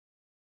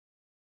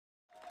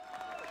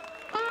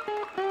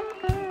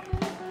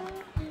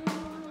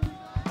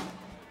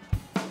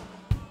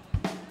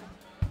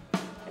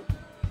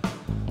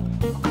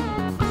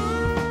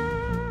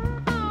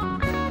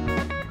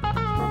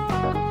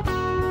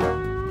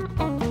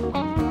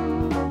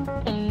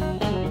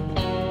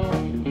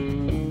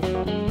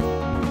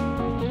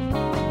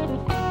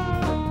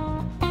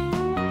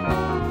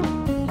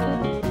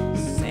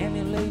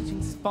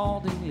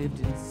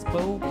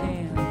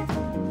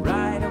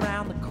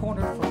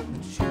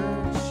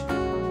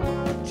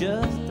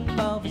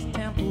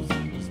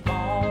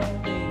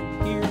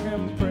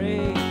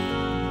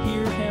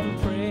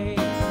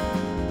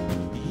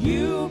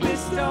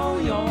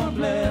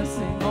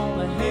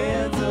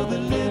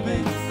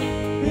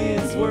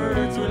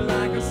words were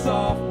like a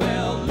soft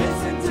bell.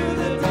 Listen to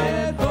the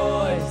dead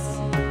voice,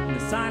 the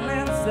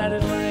silence that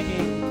is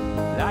ringing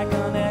like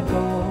an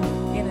echo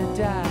in a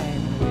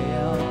dying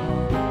bell.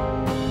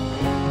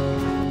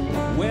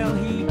 Well,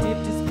 he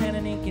dipped his pen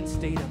in ink and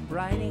stayed up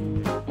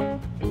writing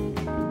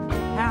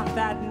half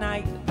that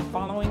night, the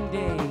following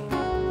day,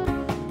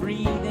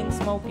 breathing,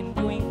 smoking,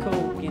 doing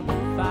coke, and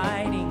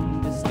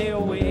fighting to stay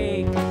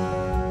awake,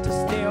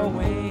 to stay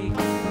awake.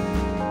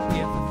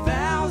 If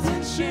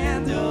 1,000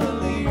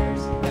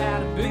 chandeliers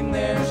had been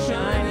there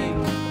shining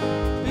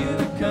in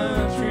the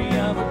country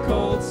of a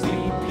cold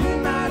sleep, he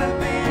might have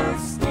been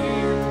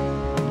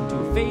steered to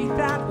a faith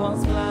that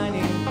was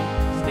blinding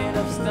instead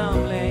of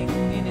stumbling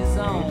in his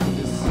own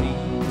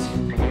deceit.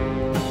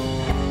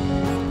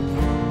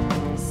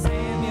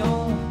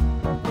 Samuel,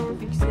 I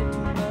think you said too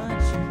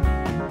much.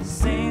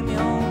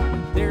 Samuel,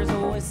 there's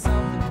always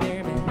something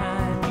there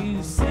behind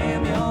you.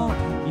 Samuel,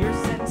 you're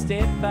sentenced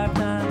dead 5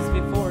 times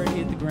before it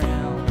hit the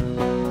ground.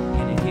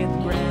 And it hit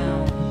the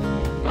ground.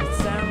 It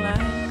sound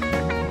like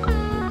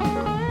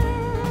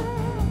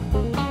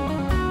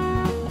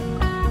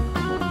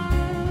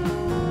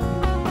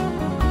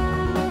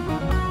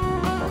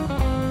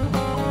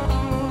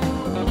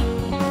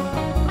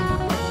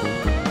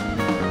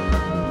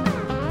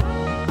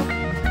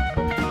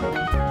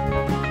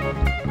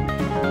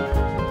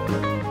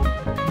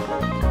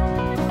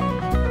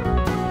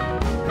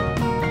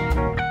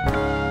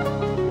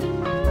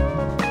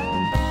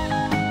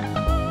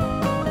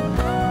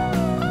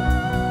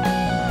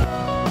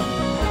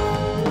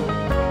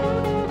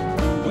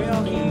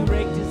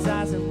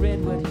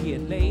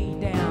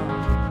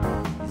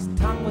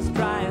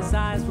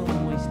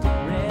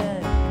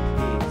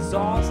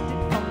exhausted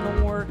from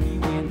the work, he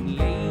went and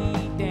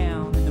laid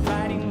down. And the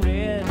writing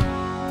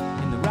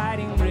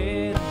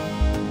read,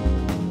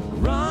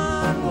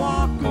 run,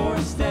 walk, or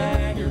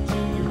stagger to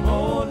your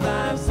old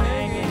life's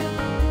hanging.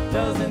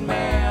 Doesn't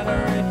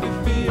matter if it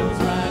feels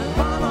right.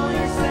 Follow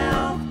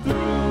yourself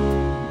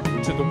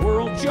through to the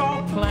world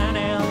you're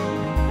planning,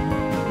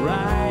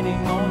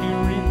 riding on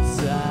your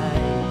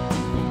inside.